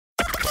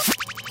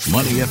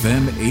Money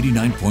FM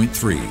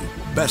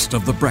 89.3, best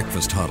of the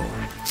breakfast huddle.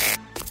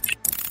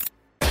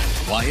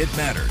 Why it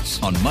matters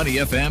on Money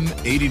FM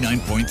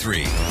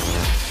 89.3.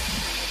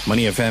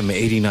 Money FM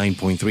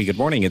 89.3. Good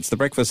morning. It's the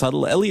Breakfast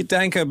Huddle. Elliot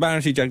Danker,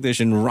 Bharati Jagdish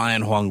and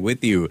Ryan Huang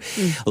with you.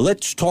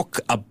 Let's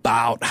talk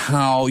about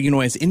how,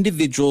 as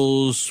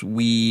individuals,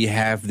 we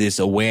have this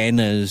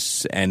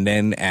awareness, and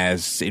then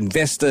as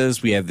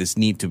investors, we have this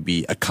need to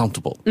be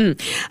accountable.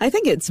 I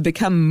think it's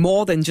become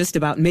more than just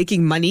about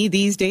making money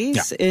these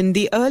days. Yeah. In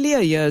the earlier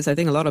years, I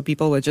think a lot of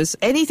people were just,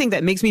 anything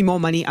that makes me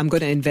more money, I'm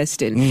going to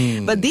invest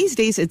in. But these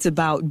days, it's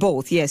about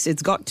both. Yes,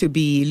 it's got to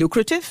be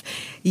lucrative,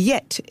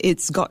 yet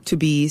it's got to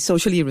be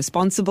socially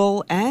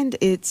responsible, and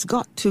it's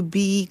got to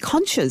be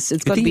conscious.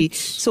 It's got to be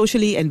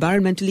socially,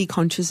 environmentally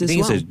conscious as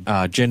well. I think it's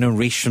a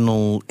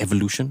generational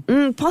evolution?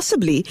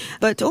 Possibly,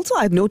 but also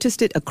I've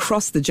noticed it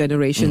across the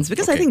generations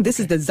because I think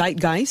this is the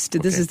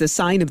zeitgeist. This is the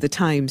sign of the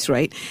times,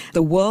 right?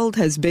 The world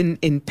has been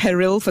in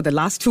peril for the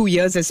last 2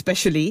 years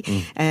especially,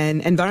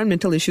 and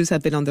environmental issues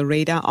have been on the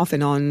radar off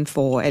and on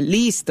for at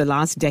least the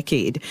last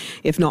decade,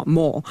 if not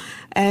more.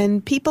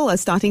 And people are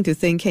starting to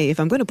think, hey, if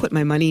I'm going to put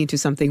my money into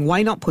something,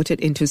 why not put it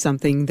into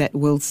something that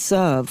will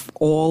serve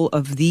all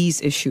of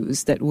these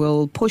issues, that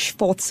will push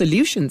forth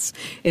solutions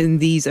in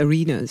these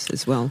arenas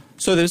as well?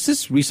 So there's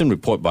this recent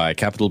report by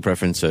Capital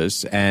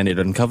Preferences, and it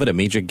uncovered a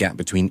major gap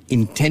between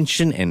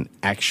intention and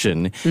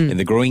action in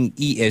the growing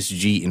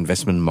ESG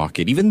investment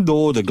market. Even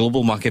though the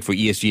global market for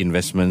ESG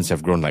investments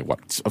have grown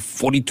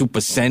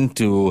 42%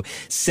 to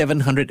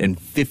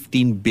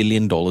 $715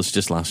 billion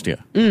just last year.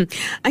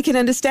 I can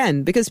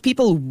understand, because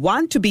people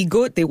want to be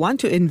good. They want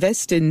to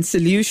invest in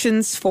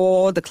solutions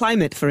for the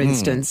climate, for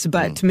instance,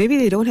 but maybe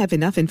they don't have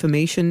enough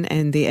information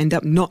and they end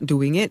up not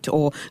doing it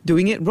or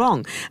doing it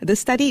wrong. The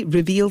study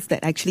reveals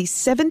that actually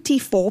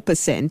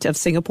 74% of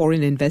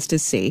Singaporean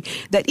investors say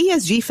that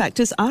ESG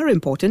factors are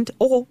important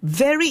or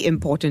very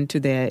important to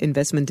their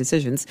investment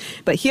decisions.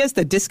 But here's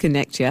the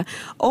disconnect here.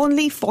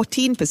 Only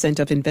 14%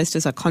 of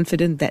investors are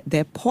confident that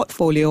their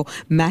portfolio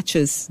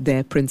matches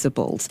their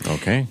principles.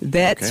 Okay.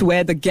 That's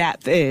where the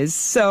gap is.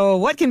 So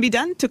what can be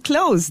done to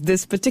close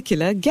this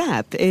particular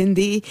gap in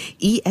the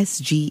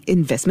ESG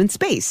investment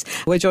space?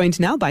 We're joined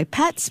now by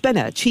Pat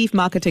Spenner, Chief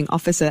Marketing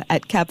Officer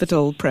at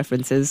Capital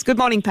Preferences. Good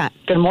morning, Pat.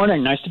 Good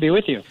morning. Nice to be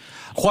with you.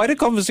 Quite a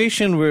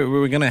conversation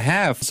we're going to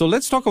have. So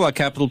let's talk about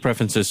Capital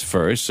Preferences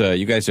first.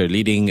 You guys are a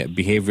leading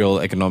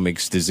behavioral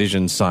economics,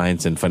 decision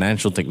science, and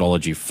financial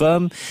technology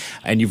firm.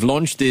 And you've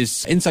launched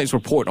this insights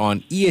report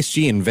on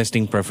ESG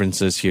investing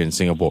preferences here in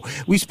Singapore.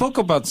 We spoke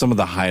about some of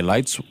the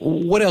highlights.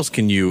 What else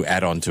can you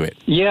add on to it?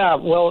 Yeah,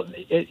 well,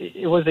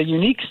 it was a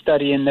unique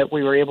study in that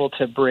we were able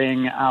to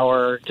bring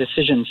our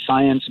decision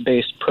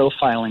science-based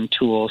profiling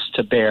tools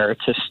to bear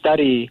to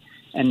study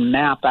and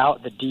map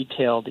out the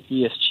detailed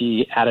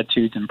ESG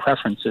attitudes and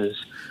preferences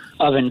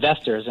of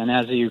investors. And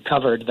as you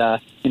covered, the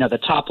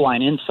top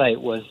line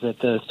insight was that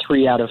the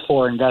 3 out of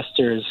 4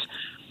 investors,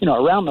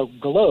 around the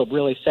globe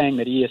really saying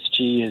that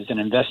ESG is an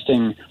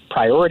investing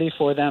priority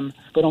for them,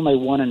 but only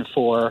 1 in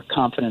 4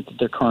 confident that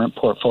their current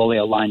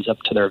portfolio lines up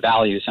to their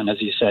values. And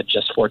as you said,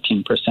 just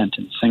 14%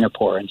 in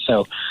Singapore. And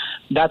so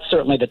that's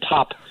certainly the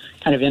top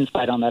kind of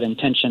insight on that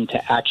intention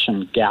to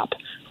action gap.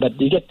 But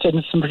you get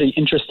to some pretty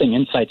interesting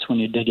insights when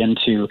you dig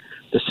into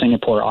the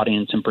Singapore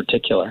audience in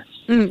particular.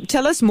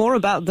 Tell us more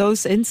about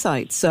those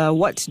insights.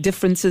 What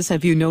differences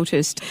have you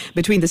noticed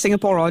between the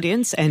Singapore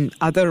audience and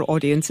other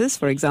audiences,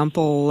 for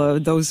example,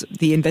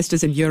 the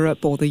investors in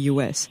Europe or the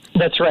US?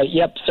 That's right.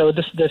 Yep. So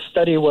this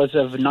study was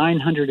of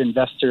 900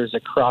 investors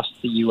across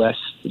the US,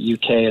 the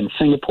UK, and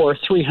Singapore,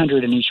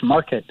 300 in each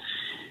market.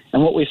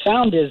 And what we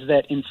found is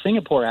that in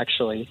Singapore,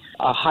 actually,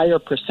 a higher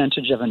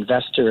percentage of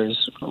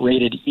investors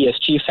rated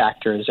ESG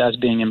factors as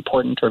being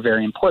important or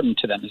very important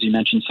to them. As you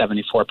mentioned,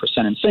 74%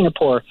 in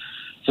Singapore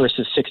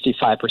versus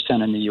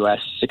 65% in the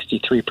US,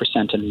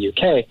 63% in the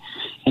UK.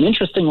 And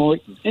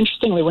interestingly,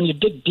 when you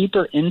dig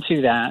deeper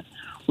into that,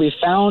 we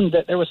found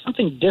that there was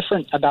something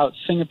different about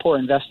Singapore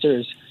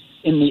investors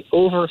in the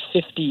over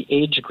 50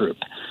 age group.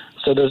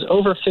 So those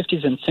over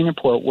 50s in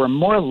Singapore were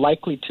more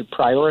likely to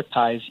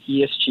prioritize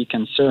ESG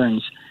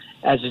concerns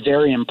as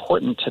very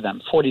important to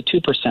them,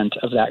 42%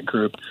 of that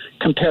group,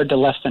 compared to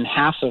less than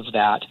half of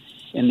that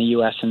in the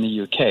US and the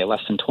UK,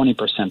 less than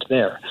 20%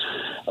 there.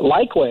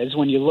 Likewise,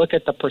 when you look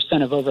at the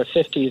percent of over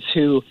 50s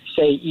who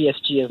say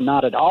ESG is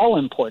not at all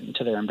important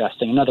to their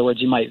investing, in other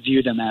words, you might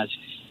view them as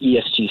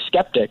ESG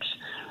skeptics,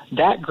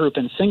 that group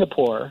in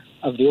Singapore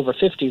of the over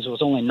 50s was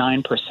only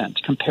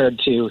 9% compared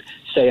to,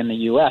 say, in the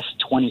U.S.,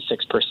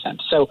 26%.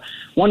 So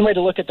one way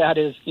to look at that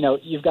is,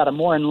 you've got a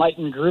more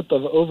enlightened group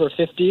of over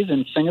 50s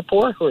in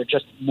Singapore who are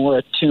just more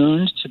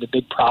attuned to the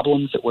big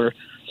problems that we're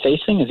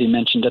facing, as you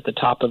mentioned at the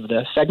top of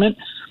the segment.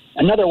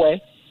 Another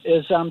way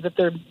is that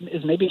there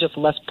is maybe just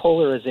less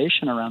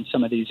polarization around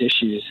some of these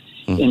issues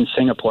in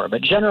Singapore.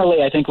 But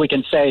generally, I think we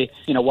can say,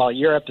 while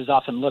Europe is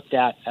often looked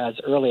at as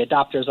early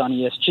adopters on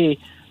ESG,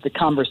 the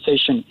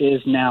conversation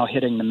is now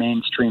hitting the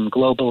mainstream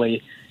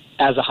globally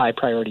as a high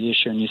priority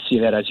issue. And you see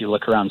that as you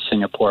look around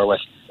Singapore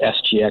with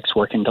SGX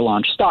working to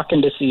launch stock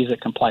indices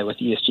that comply with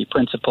ESG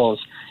principles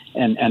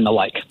and the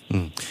like.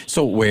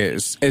 So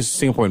as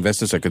Singapore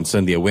investors are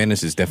concerned, the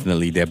awareness is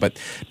definitely there, but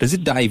does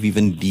it dive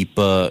even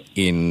deeper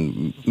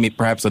in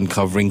perhaps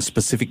uncovering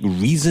specific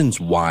reasons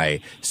why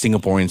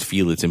Singaporeans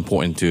feel it's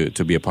important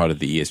to be a part of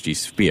the ESG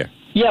sphere?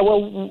 Yeah,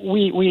 well,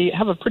 we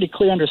have a pretty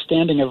clear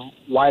understanding of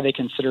why they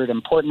consider it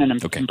important, and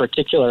in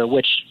particular,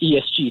 which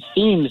ESG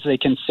themes they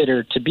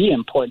consider to be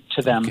important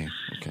to them.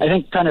 Okay. I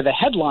think kind of the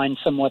headline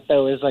somewhat,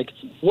 though, is like,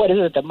 what is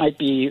it that might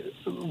be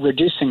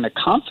reducing the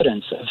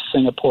confidence of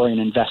Singaporean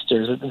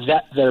investors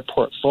that their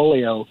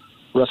portfolio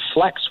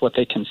reflects what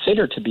they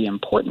consider to be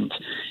important?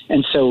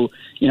 And so,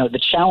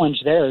 the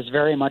challenge there is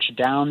very much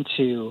down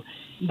to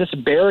this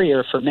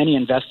barrier for many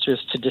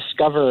investors to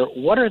discover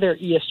what are their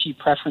ESG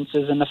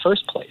preferences in the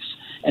first place.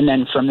 And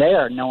then from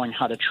there, knowing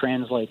how to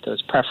translate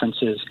those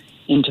preferences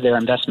into their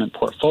investment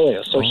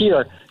portfolio. So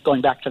here,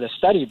 going back to the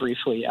study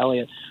briefly,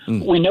 Elliot,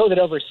 we know that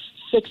over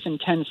 6 in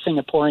 10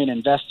 Singaporean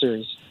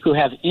investors who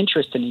have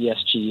interest in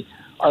ESG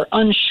are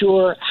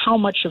unsure how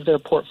much of their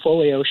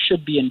portfolio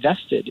should be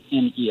invested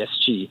in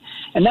ESG.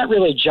 And that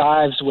really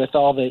jives with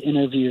all the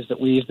interviews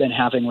that we've been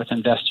having with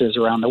investors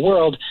around the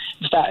world.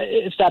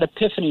 It's that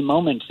epiphany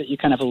moment that you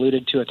kind of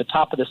alluded to at the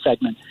top of the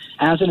segment.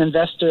 As an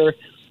investor,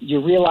 you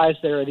realize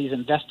there are these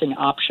investing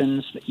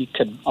options that you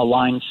could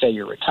align, say,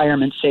 your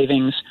retirement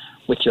savings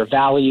with your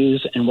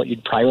values and what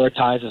you'd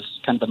prioritize as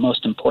kind of the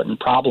most important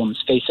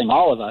problems facing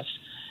all of us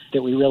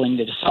that we really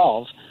need to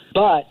solve.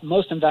 But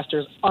most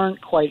investors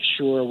aren't quite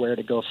sure where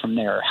to go from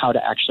there, how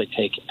to actually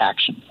take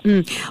action.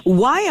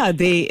 Why are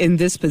they in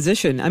this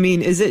position? I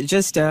mean, is it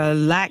just a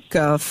lack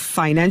of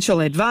financial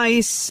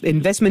advice,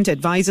 investment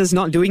advisors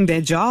not doing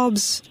their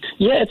jobs?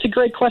 Yeah, it's a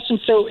great question.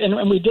 So,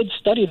 and we did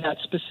study that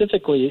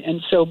specifically.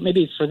 And so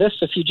maybe for this,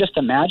 if you just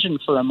imagine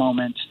for a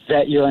moment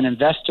that you're an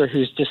investor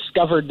who's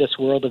discovered this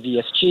world of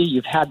ESG,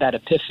 you've had that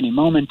epiphany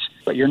moment,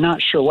 but you're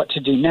not sure what to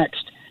do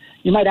next.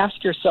 You might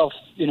ask yourself,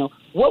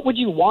 what would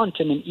you want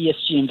in an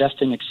ESG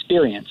investing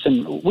experience?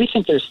 And we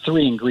think there's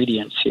 3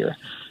 ingredients here.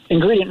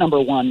 Ingredient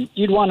number 1,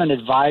 you'd want an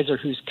advisor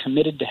who's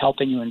committed to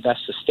helping you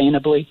invest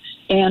sustainably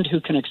and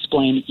who can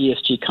explain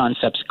ESG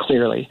concepts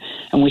clearly.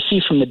 And we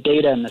see from the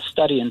data in the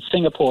study in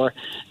Singapore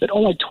that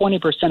only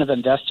 20% of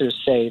investors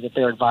say that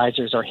their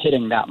advisors are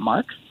hitting that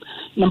mark.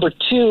 Number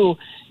 2,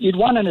 you'd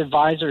want an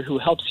advisor who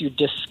helps you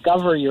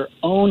discover your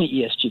own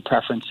ESG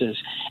preferences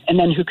and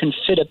then who can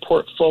fit a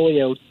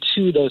portfolio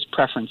to those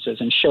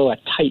preferences and show a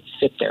tight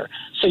fit there.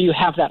 So you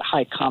have that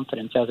high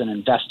confidence as an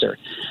investor.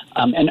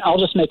 And I'll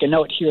just make a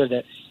note here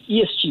that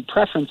ESG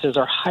preferences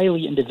are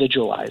highly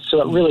individualized. So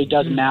it really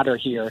does matter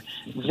here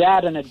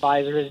that an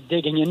advisor is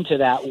digging into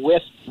that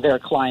with their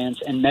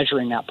clients and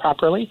measuring that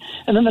properly.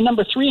 And then the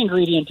number 3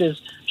 ingredient is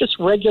just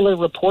regular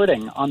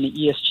reporting on the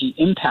ESG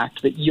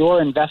impact that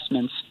your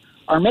investments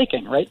are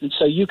making, right? And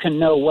so you can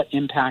know what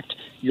impact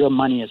your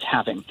money is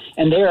having.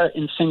 And there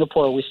in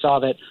Singapore, we saw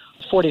that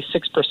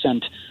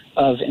 46%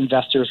 of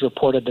investors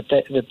reported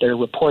that their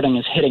reporting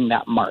is hitting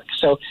that mark.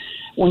 So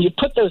when you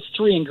put those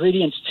 3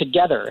 ingredients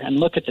together and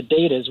look at the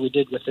data as we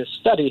did with this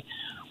study,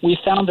 we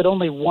found that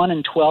only 1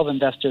 in 12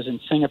 investors in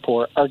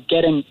Singapore are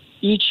getting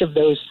each of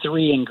those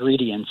 3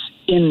 ingredients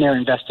in their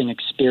investing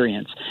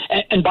experience.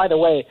 And by the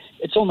way,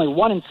 it's only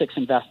 1 in 6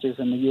 investors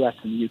in the U.S.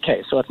 and the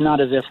U.K., so it's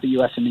not as if the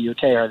U.S. and the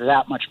U.K. are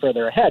that much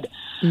further ahead.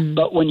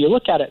 But when you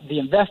look at it, the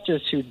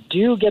investors who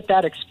do get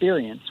that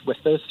experience with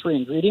those 3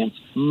 ingredients,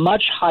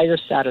 much higher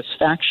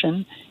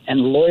satisfaction and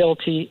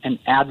loyalty and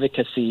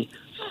advocacy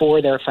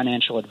for their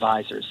financial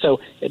advisors. So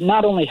it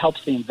not only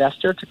helps the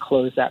investor to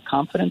close that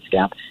confidence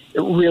gap, it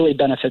really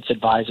benefits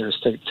advisors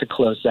to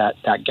close that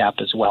gap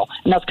as well.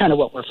 And that's kind of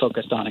what we're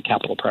focused on at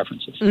Capital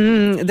Preferences.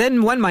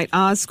 Then one might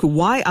ask,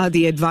 why are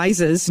the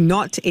advisors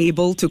not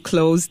able to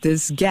close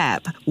this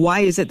gap? Why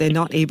is it they're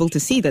not able to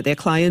see that their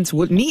clients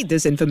would need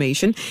this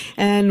information?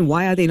 And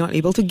why are they not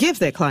able to give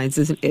their clients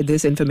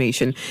this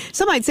information?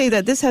 Some might say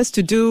that this has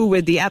to do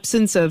with the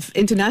absence of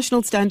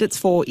international standards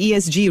for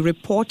ESG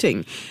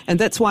reporting. And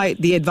that's why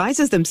the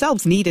advisors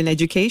themselves need an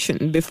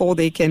education before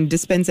they can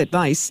dispense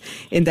advice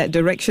in that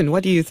direction.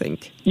 What do you think?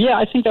 Yeah,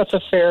 I think that's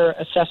a fair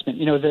assessment.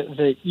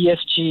 The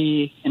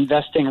ESG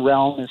investing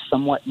realm is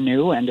somewhat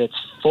new and it's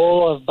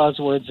full of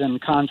buzzwords and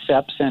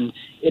concepts, and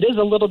it is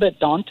a little bit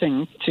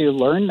daunting to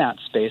learn that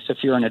space if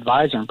you're an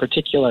advisor, in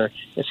particular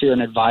if you're an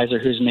advisor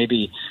who's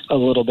maybe a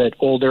little bit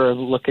older,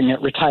 looking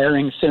at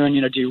retiring soon.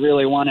 Do you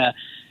really want to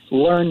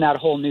learn that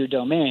whole new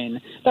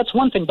domain? That's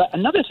one thing. But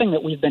another thing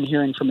that we've been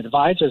hearing from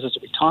advisors as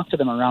we talk to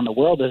them around the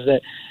world is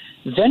that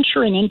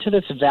venturing into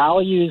this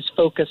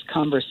values-focused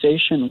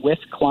conversation with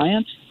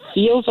clients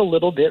feels a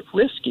little bit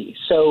risky.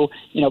 So,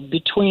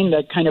 between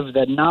the kind of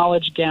the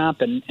knowledge gap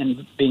and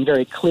being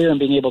very clear and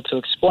being able to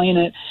explain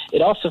it,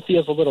 it also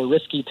feels a little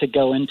risky to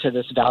go into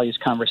this values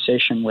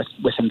conversation with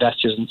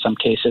investors in some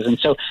cases. And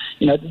so,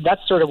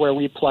 that's sort of where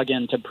we plug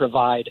in to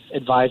provide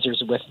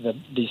advisors with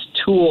these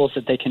tools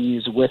that they can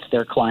use with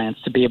their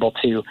clients to be able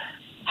to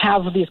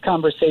have these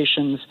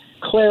conversations,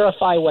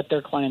 clarify what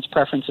their clients'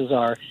 preferences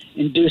are,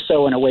 and do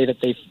so in a way that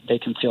they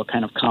can feel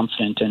kind of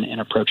confident in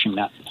approaching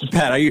that.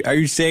 Pat, are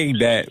you saying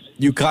that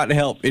you can't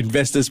help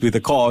investors with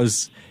a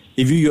cause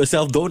if you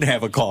yourself don't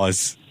have a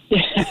cause?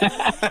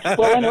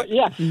 Well,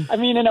 yeah. I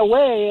mean, in a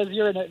way, if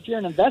you're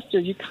an investor,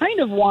 you kind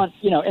of want,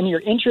 and you're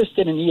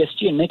interested in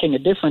ESG and making a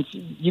difference,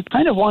 you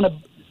kind of want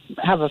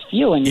to have a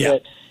feeling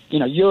that,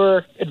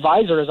 your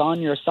advisor is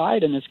on your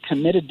side and is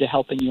committed to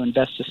helping you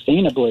invest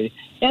sustainably,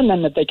 and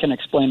then that they can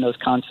explain those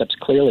concepts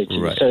clearly to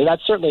you. So that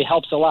certainly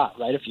helps a lot,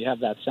 right, if you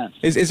have that sense.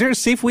 Is there a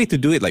safe way to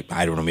do it? Like,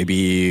 I don't know,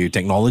 maybe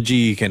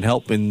technology can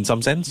help in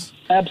some sense?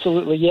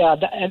 Absolutely, yeah.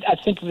 I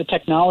think the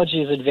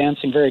technology is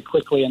advancing very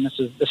quickly, and this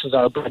is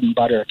our bread and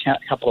butter, a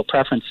couple of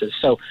preferences.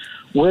 So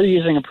we're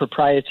using a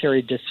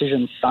proprietary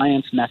decision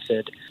science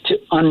method to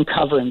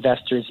uncover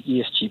investors'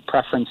 ESG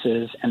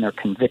preferences and their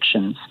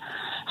convictions.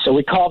 So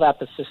we call that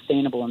the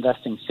Sustainable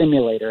Investing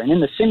Simulator. And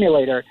in the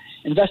simulator,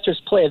 investors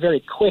play a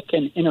very quick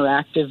and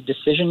interactive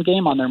decision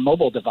game on their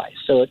mobile device.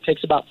 So it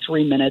takes about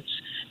 3 minutes.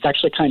 It's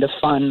actually kind of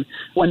fun.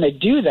 When they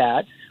do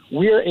that,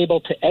 we're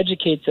able to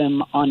educate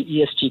them on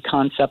ESG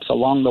concepts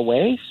along the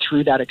way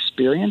through that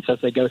experience as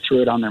they go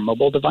through it on their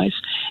mobile device,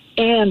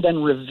 and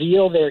then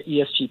reveal their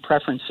ESG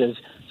preferences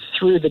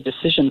through the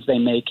decisions they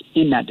make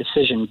in that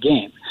decision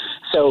game.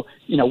 So,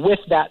 with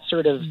that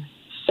sort of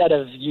set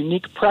of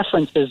unique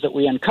preferences that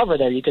we uncover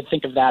there, you could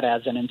think of that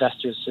as an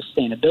investor's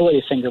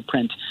sustainability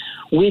fingerprint.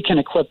 We can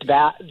equip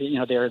that,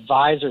 their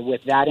advisor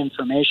with that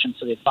information,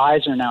 so the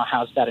advisor now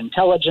has that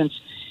intelligence.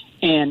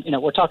 And,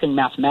 we're talking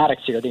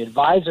mathematics here. The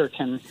advisor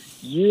can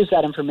use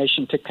that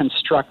information to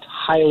construct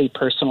highly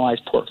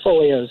personalized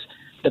portfolios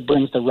that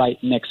brings the right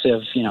mix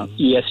of,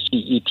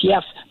 ESG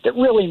ETFs that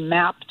really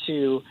map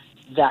to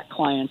that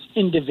client's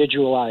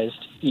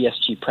individualized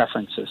ESG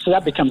preferences. So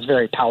that becomes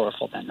very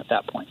powerful then at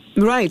that point.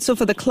 Right. So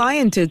for the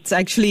client, it's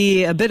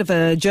actually a bit of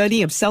a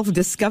journey of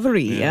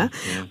self-discovery. Yeah.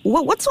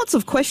 What sorts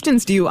of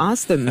questions do you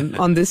ask them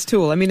on this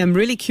tool? I mean, I'm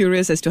really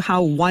curious as to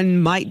how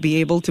one might be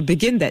able to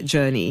begin that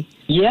journey.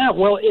 Yeah,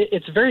 well,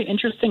 it's very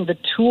interesting. The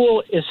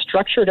tool is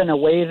structured in a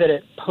way that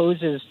it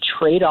poses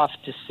trade-off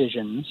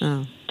decisions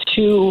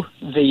to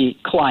the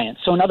client.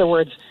 So in other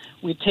words,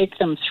 we take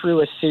them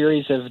through a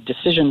series of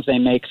decisions they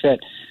make that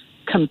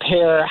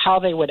compare how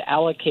they would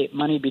allocate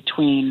money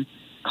between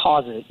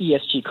causes,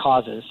 ESG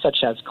causes,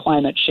 such as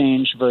climate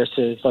change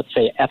versus, let's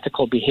say,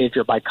 ethical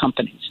behavior by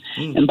companies.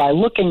 And by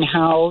looking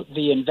how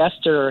the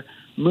investor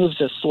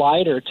moves a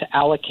slider to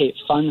allocate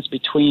funds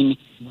between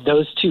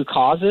those two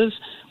causes,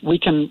 we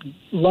can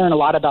learn a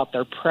lot about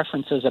their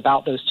preferences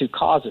about those two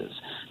causes.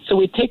 So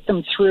we take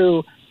them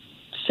through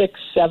 6,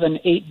 7,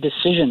 8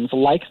 decisions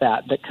like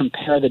that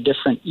compare the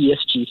different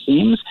ESG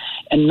themes,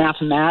 and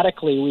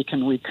mathematically we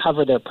can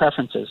recover their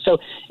preferences. So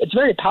it's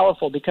very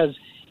powerful because,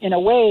 in a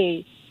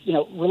way,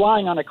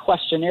 relying on a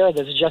questionnaire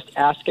that's just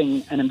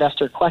asking an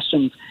investor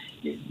questions,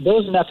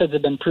 those methods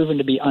have been proven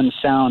to be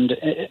unsound.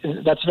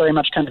 That's very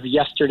much kind of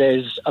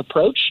yesterday's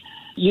approach.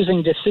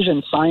 Using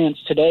decision science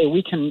today,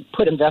 we can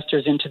put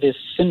investors into these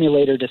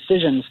simulator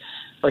decisions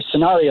or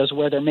scenarios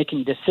where they're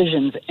making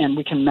decisions, and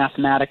we can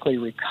mathematically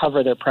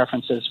recover their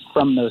preferences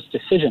from those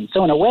decisions.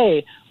 So in a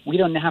way, we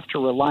don't have to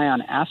rely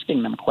on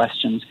asking them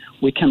questions.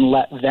 We can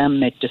let them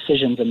make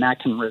decisions, and that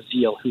can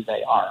reveal who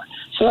they are.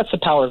 So that's the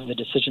power of the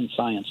decision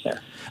science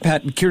there.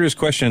 Pat, curious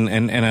question,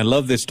 and I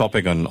love this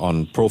topic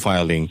on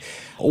profiling.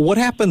 What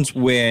happens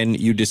when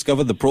you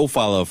discover the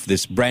profile of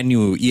this brand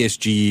new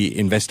ESG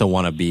investor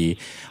wannabe,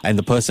 and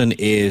the person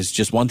is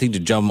just wanting to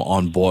jump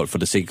on board for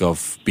the sake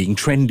of being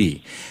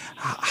trendy?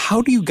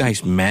 How do you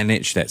guys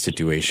manage that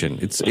situation?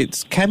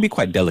 It can be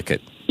quite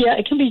delicate. Yeah,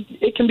 it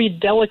can be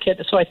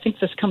delicate. So I think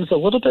this comes a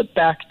little bit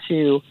back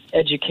to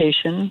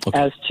education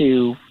as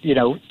to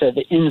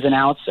the ins and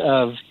outs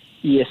of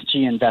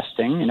ESG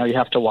investing. You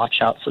have to watch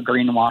out for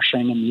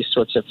greenwashing and these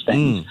sorts of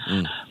things.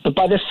 But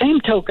by the same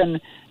token,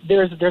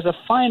 there's a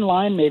fine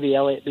line, maybe,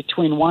 Elliot,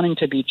 between wanting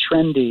to be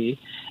trendy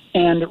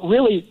and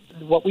really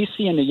what we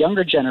see in the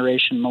younger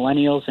generation,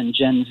 millennials and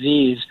Gen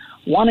Zs,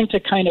 wanting to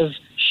kind of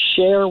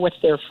share with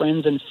their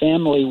friends and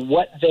family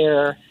what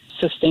their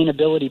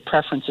sustainability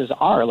preferences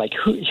are. Like,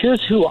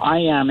 here's who I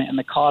am and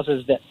the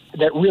causes that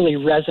really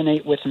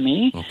resonate with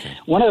me.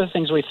 One of the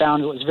things we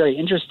found that was very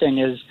interesting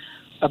is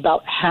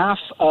about half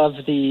of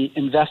the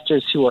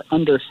investors who are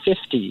under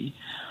 50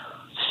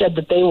 said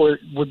that they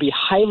would be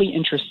highly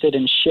interested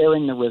in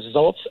sharing the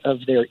results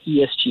of their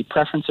ESG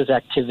preferences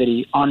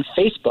activity on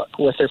Facebook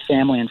with their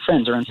family and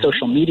friends, or on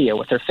social media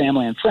with their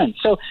family and friends.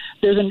 So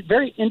there's a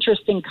very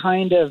interesting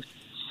kind of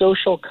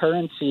social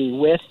currency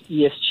with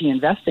ESG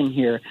investing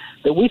here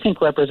that we think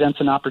represents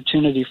an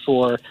opportunity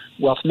for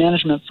wealth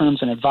management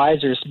firms and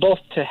advisors, both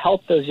to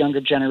help those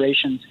younger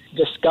generations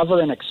discover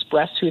and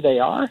express who they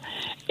are,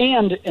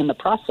 and in the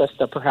process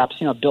to perhaps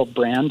build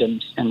brand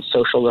and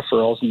social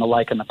referrals and the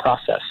like in the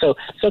process. So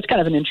it's kind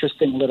of an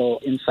interesting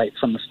little insight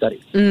from the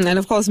study. And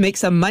of course make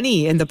some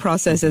money in the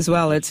process as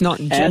well. It's not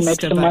just and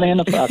make some money in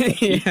the process.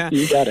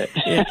 You got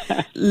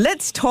it.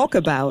 Let's talk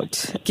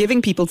about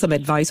giving people some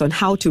advice on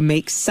how to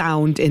make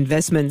sound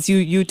investments.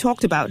 You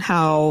talked about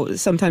how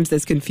sometimes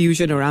there's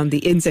confusion around the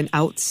ins and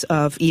outs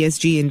of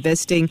ESG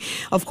investing.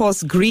 Of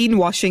course,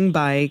 greenwashing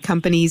by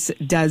companies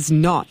does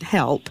not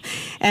help.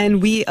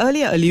 And we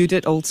earlier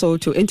alluded also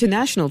to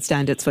international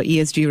standards for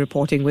ESG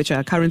reporting, which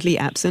are currently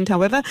absent.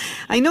 However,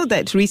 I know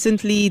that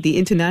recently the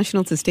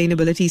International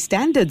Sustainability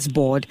Standards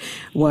Board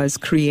was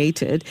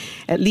created.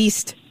 At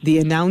least the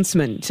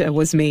announcement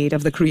was made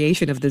of the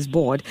creation of this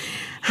board.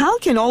 How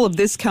can all of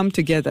this come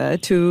together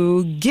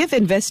to give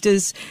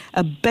investors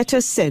a better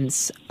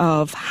sense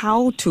of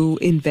how to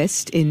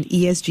invest in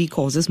ESG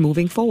causes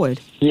moving forward?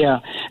 Yeah,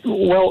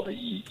 well,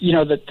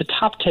 the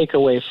top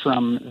takeaway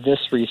from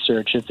this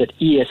research is that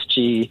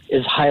ESG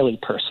is highly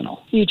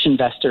personal. Each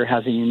investor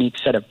has a unique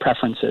set of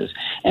preferences.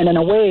 And in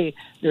a way,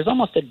 there's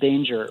almost a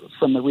danger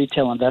from the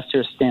retail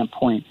investor's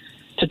standpoint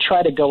to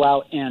try to go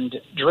out and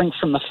drink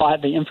from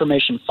the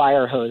information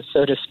fire hose,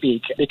 so to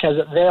speak, because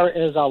there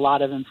is a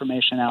lot of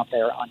information out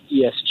there on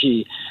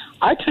ESG.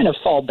 I kind of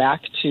fall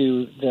back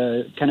to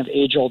the kind of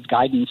age-old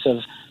guidance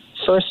of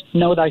first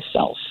know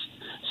thyself.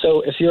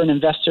 So if you're an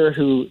investor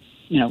who,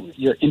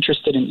 you're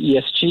interested in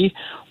ESG,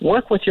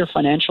 work with your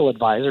financial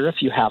advisor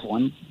if you have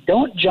one.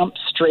 Don't jump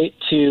straight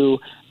to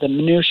the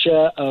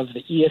minutia of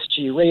the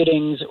ESG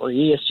ratings or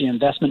ESG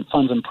investment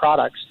funds and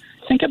products.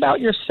 Think about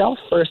yourself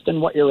first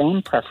and what your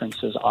own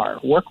preferences are.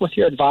 Work with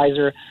your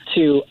advisor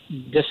to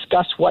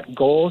discuss what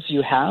goals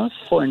you have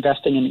for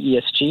investing in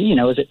ESG.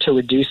 Is it to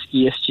reduce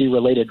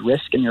ESG-related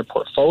risk in your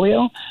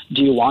portfolio?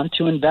 Do you want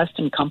to invest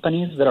in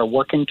companies that are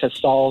working to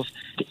solve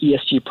the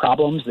ESG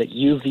problems that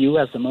you view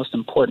as the most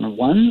important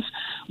ones?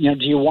 Do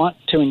you want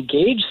to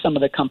engage some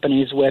of the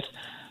companies with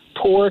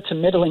poor to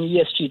middling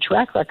ESG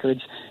track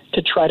records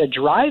to try to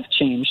drive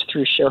change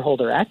through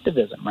shareholder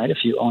activism, right?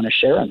 If you own a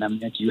share in them,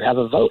 you have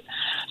a vote.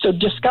 So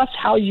discuss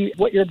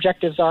what your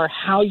objectives are,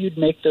 how you'd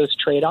make those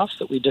trade-offs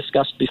that we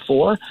discussed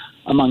before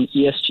among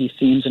ESG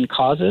themes and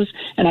causes.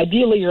 And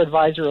ideally, your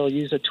advisor will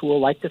use a tool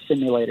like the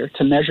simulator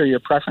to measure your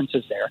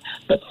preferences there.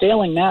 But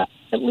failing that,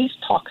 at least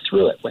talk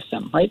through it with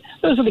them, right?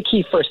 Those are the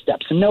key first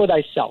steps. And know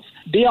thyself.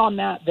 Beyond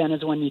that, then,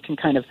 is when you can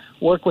kind of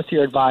work with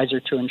your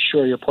advisor to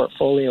ensure your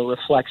portfolio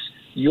reflects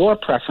your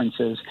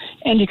preferences,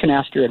 and you can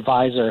ask your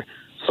advisor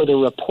for the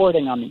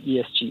reporting on the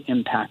ESG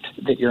impact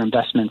that your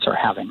investments are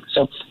having.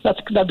 So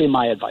that'd be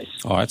my advice.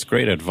 Oh, that's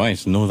great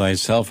advice. Know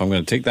thyself. I'm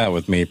going to take that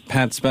with me.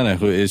 Pat Spanner,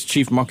 who is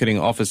Chief Marketing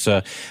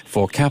Officer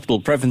for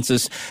Capital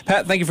Preferences.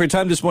 Pat, thank you for your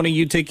time this morning.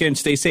 You take care and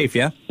stay safe,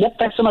 yeah? Yep,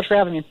 thanks so much for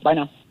having me. Bye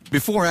now.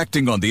 Before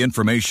acting on the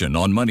information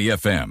on Money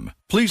FM,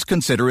 please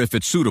consider if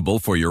it's suitable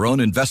for your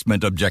own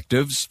investment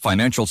objectives,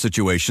 financial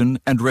situation,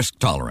 and risk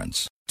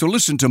tolerance. To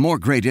listen to more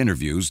great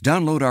interviews,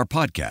 download our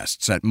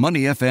podcasts at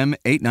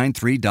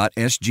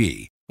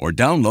moneyfm893.sg or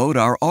download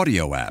our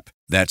audio app.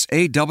 That's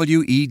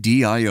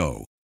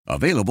AWEDIO.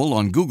 Available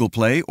on Google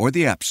Play or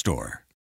the App Store.